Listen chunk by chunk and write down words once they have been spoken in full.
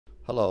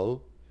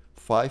Hello,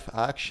 5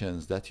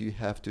 actions that you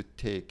have to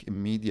take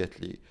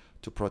immediately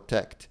to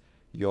protect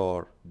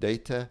your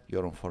data,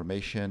 your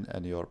information,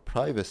 and your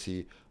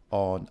privacy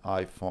on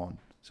iPhone.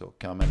 So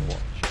come and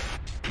watch.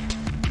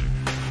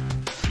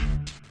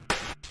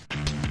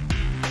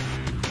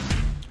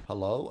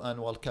 Hello and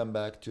welcome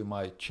back to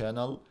my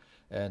channel,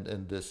 and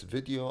in this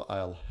video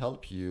I'll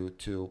help you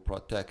to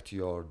protect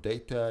your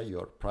data,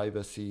 your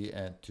privacy,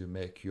 and to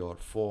make your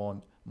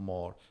phone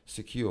more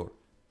secure.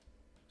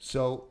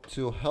 So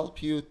to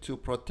help you to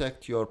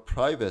protect your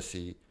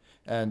privacy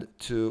and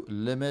to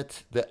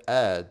limit the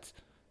ads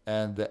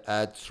and the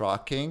ad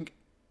tracking,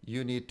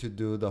 you need to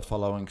do the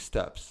following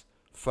steps.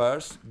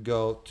 First,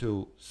 go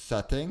to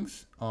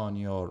settings on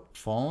your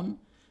phone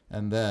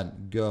and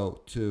then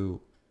go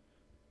to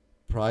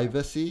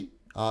privacy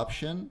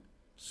option,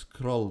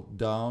 scroll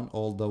down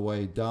all the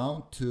way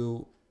down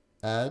to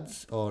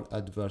ads or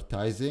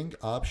advertising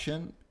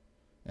option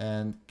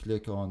and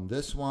click on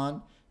this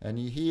one, and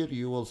here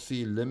you will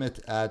see limit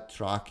ad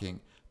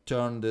tracking.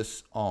 Turn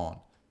this on.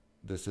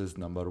 This is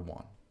number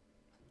 1.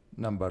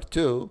 Number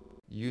 2,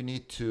 you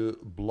need to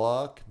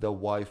block the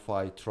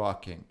Wi-Fi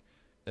tracking.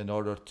 In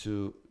order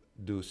to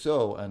do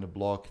so and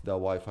block the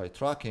Wi-Fi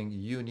tracking,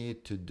 you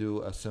need to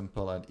do a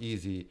simple and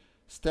easy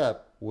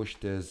step,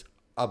 which is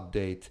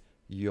update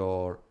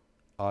your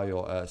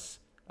iOS,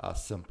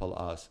 as simple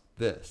as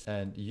this.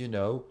 And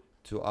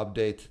to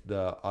update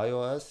the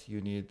iOS,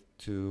 you need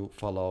to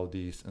follow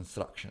these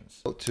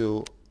instructions. Go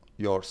to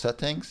your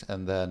settings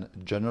and then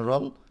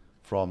general.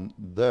 From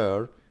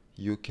there,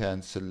 you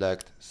can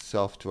select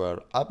software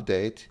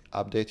update.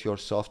 Update your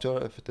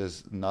software if it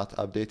is not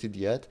updated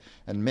yet,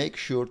 and make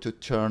sure to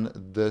turn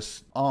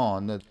this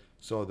on.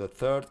 So the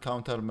third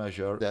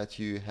countermeasure that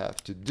you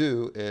have to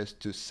do is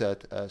to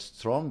set a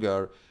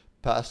stronger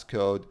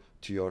passcode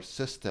to your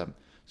system.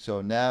 So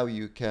now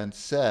you can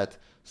set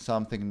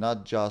something,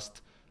 not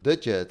just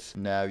digits.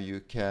 Now you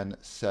can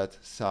set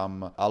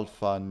some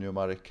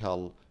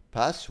alphanumerical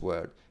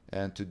password,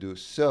 and to do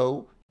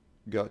so,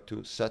 go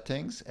to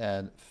settings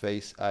and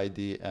Face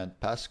ID and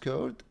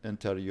passcode.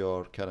 Enter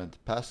your current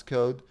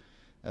passcode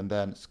and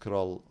then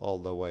scroll all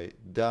the way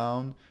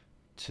down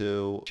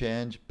to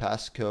change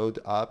passcode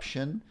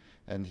option,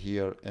 and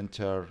here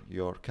enter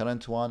your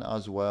current one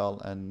as well,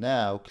 and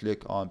now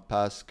click on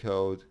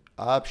passcode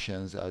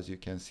options as you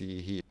can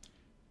see here.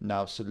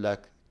 Now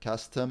select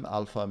custom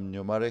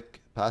alphanumeric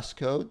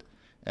passcode,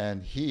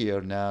 and here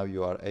now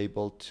you are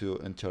able to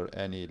enter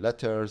any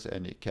letters,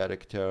 any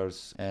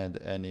characters, and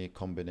any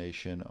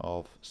combination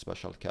of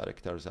special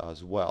characters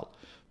as well.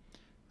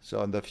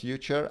 So in the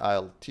future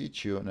I'll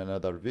teach you in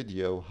another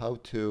video how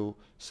to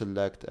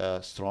select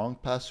a strong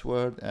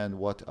password and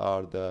what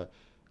are the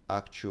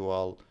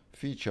actual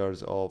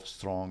features of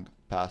strong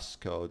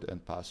passcode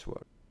and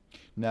password.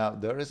 Now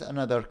there is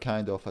another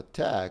kind of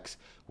attacks,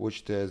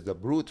 which is the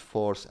brute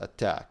force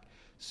attack.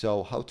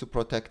 So how to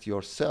protect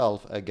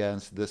yourself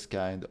against this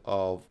kind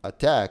of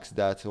attacks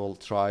that will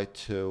try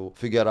to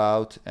figure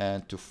out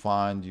and to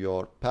find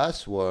your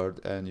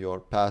password and your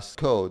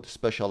passcode,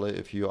 especially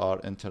if you are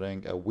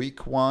entering a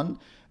weak one,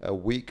 a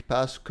weak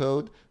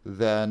passcode,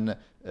 then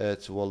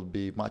it will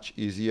be much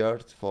easier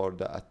for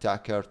the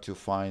attacker to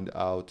find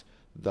out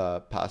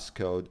the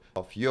passcode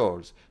of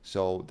yours.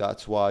 So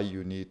that's why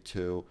you need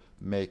to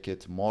make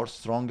it more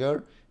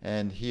stronger,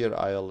 and here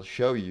I'll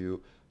show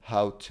you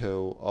how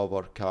to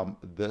overcome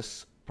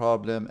this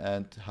problem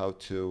and how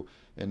to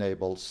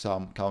enable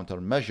some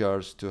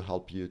countermeasures to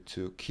help you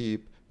to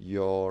keep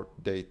your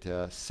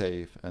data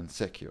safe and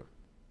secure.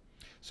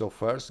 So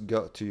first,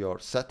 go to your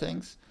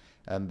settings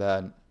and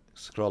then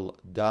scroll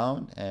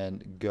down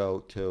and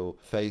go to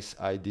Face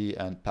ID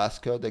and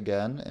passcode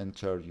again.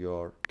 Enter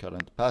your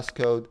current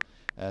passcode,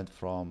 and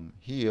from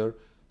here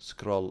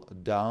scroll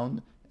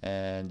down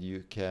and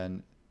you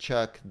can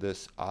check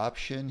this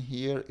option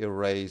here,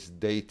 erase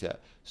data.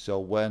 So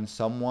when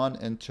someone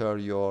enter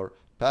your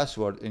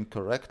password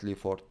incorrectly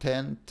for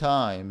 10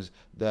 times,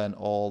 then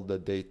all the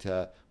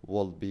data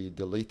will be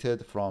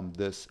deleted from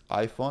this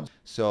iPhone.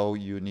 So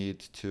you need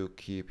to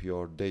keep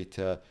your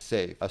data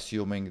safe.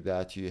 Assuming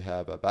that you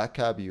have a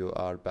backup, you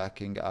are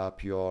backing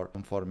up your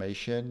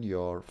information,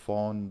 your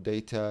phone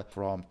data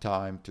from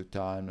time to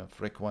time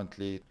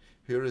frequently.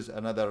 Here is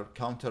another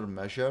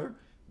countermeasure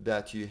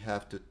that you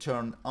have to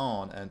turn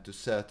on and to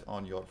set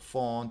on your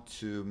phone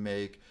to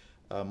make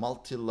a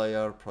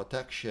multi-layer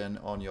protection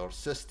on your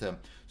system.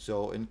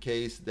 So in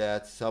case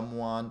that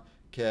someone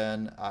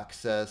can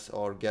access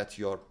or get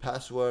your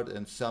password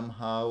and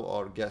somehow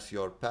or guess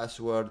your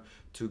password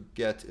to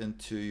get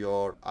into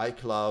your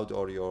iCloud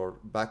or your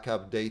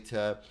backup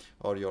data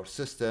or your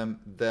system,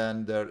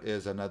 then there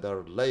is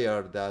another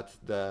layer that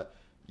the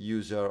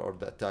user or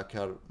the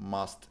attacker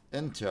must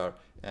enter,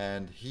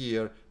 and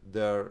here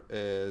there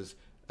is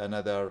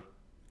another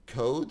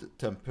code,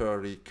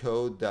 temporary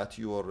code that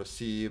you will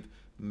receive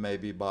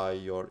maybe by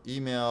your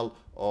email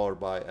or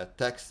by a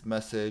text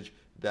message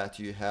that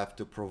you have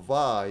to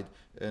provide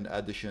in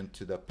addition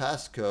to the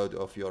passcode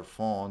of your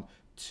phone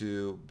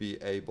to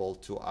be able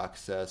to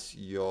access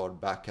your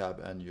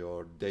backup and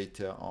your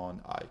data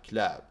on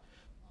iCloud.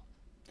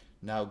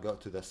 Now go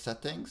to the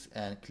settings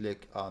and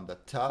click on the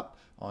tab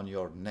on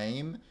your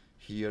name.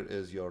 Here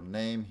is your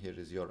name, here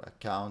is your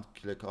account.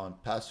 Click on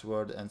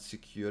password and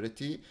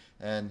security,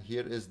 and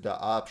here is the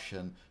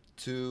option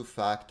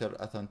two-factor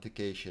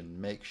authentication.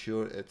 Make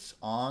sure it's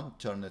on,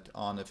 turn it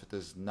on if it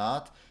is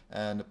not,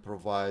 and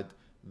provide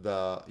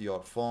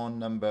your phone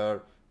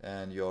number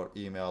and your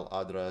email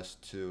address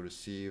to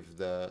receive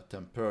the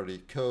temporary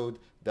code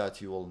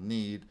that you will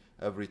need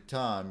every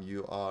time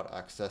you are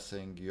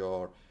accessing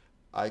your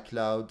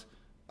iCloud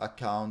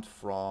account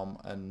from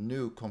a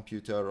new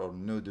computer or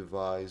new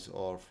device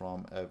or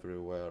from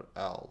everywhere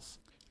else.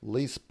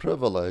 Least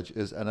privilege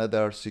is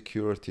another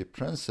security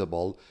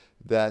principle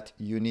that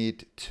you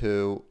need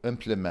to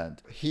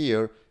implement.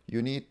 Here,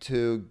 you need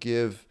to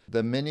give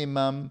the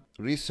minimum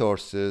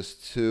resources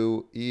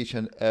to each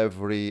and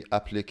every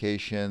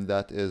application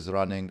that is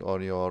running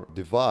on your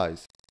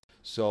device.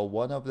 So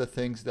one of the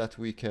things that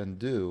we can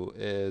do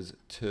is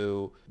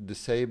to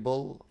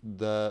disable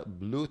the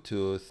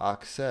Bluetooth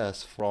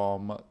access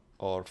from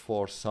or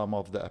for some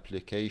of the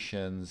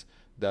applications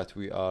that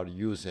we are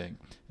using.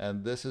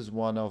 And this is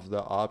one of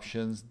the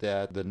options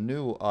that the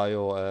new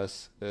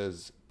iOS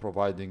is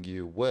providing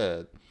you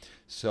with.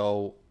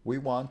 So we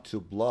want to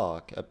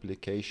block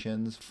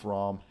applications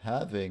from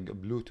having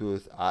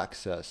Bluetooth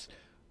access.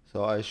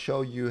 So I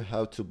show you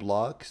how to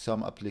block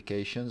some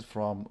applications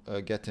from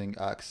getting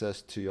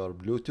access to your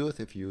Bluetooth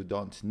if you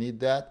don't need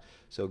that.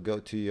 So go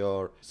to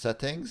your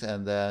settings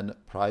and then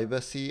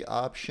privacy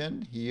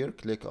option here,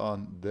 click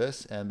on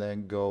this and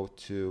then go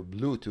to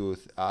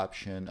Bluetooth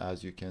option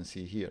as you can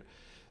see here.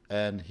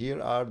 And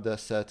here are the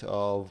set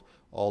of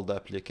all the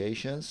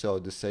applications. So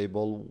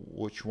disable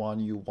which one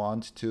you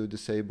want to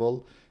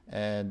disable,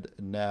 and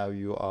now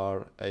you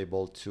are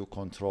able to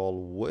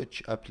control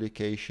which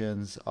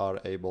applications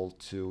are able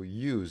to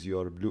use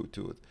your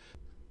Bluetooth.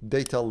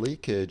 Data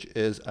leakage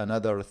is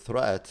another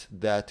threat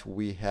that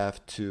we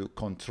have to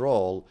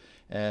control,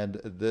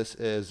 and this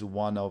is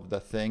one of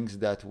the things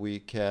that we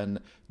can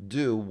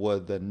do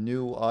with the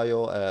new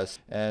iOS,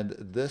 and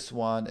this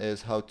one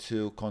is how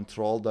to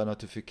control the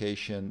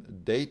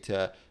notification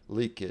data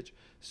leakage.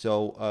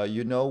 So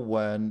you know,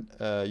 when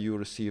you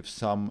receive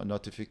some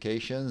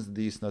notifications,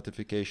 these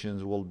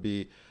notifications will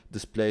be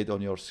displayed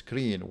on your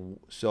screen.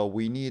 So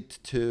we need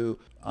to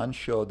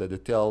unshow the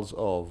details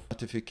of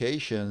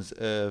notifications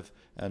if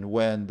and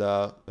when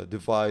the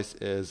device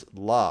is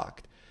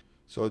locked.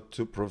 So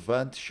to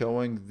prevent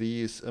showing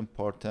these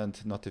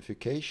important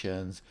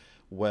notifications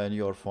when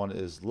your phone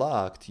is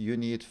locked, you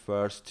need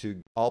first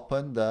to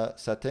open the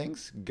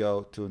settings,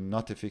 go to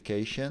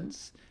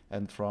notifications,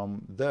 and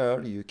from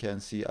there you can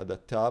see at the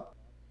top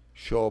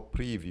show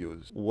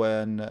previews.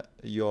 When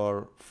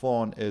your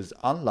phone is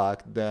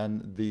unlocked,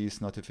 then these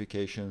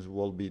notifications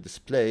will be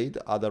displayed,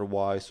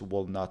 otherwise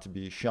will not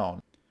be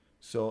shown.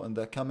 So in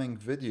the coming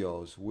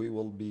videos we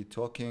will be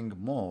talking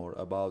more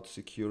about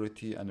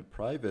security and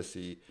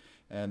privacy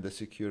and the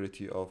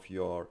security of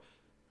your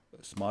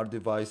smart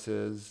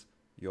devices,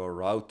 your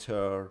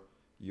router,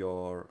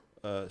 your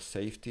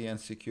safety and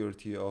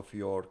security of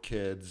your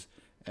kids,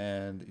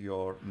 and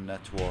your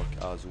network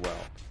as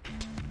well.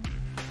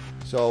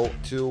 So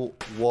to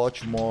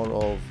watch more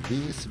of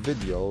these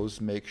videos,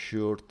 make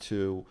sure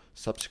to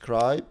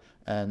subscribe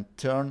and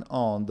turn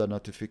on the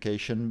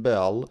notification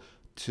bell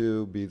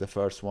to be the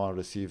first one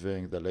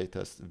receiving the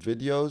latest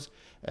videos,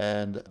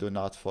 and do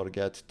not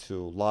forget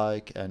to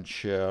like and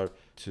share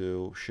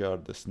to share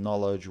this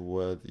knowledge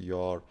with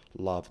your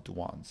loved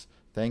ones.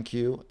 Thank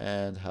you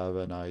and have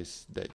a nice day.